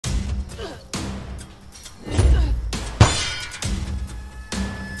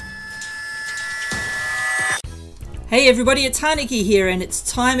Hey everybody, it's Haniki here, and it's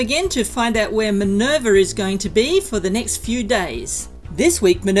time again to find out where Minerva is going to be for the next few days. This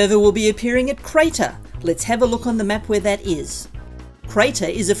week Minerva will be appearing at Crater. Let's have a look on the map where that is. Crater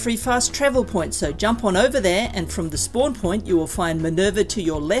is a free fast travel point, so jump on over there and from the spawn point you will find Minerva to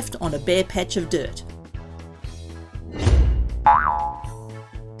your left on a bare patch of dirt.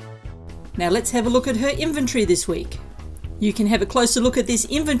 Now let's have a look at her inventory this week. You can have a closer look at this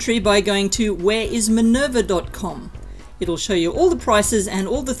inventory by going to whereisminerva.com. It'll show you all the prices and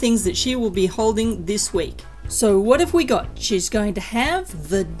all the things that she will be holding this week. So what have we got? She's going to have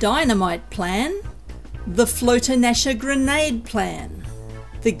the Dynamite plan, the Floater Nasher Grenade plan,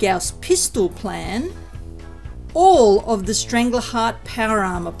 the Gauss Pistol plan, all of the Strangleheart Power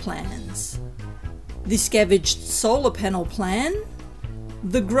Armor plans, the Scavenged Solar Panel plan,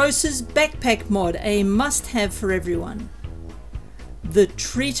 the Grocer's Backpack mod, a must-have for everyone, the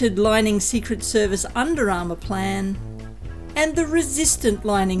Treated Lining Secret Service Under Armor plan, and the Resistant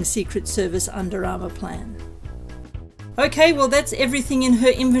Lining Secret Service Under Armor plan. Okay, well that's everything in her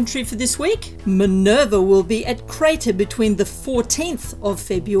inventory for this week. Minerva will be at Crater between the 14th of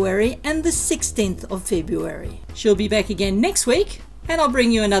February and the 16th of February. She'll be back again next week, and I'll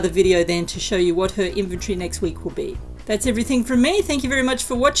bring you another video then to show you what her inventory next week will be. That's everything from me. Thank you very much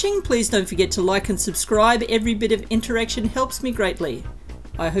for watching. Please don't forget to like and subscribe. Every bit of interaction helps me greatly.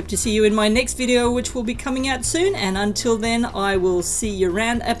 I hope to see you in my next video, which will be coming out soon, and until then I will see you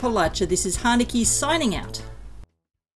around Appalachia. This is Haniki signing out.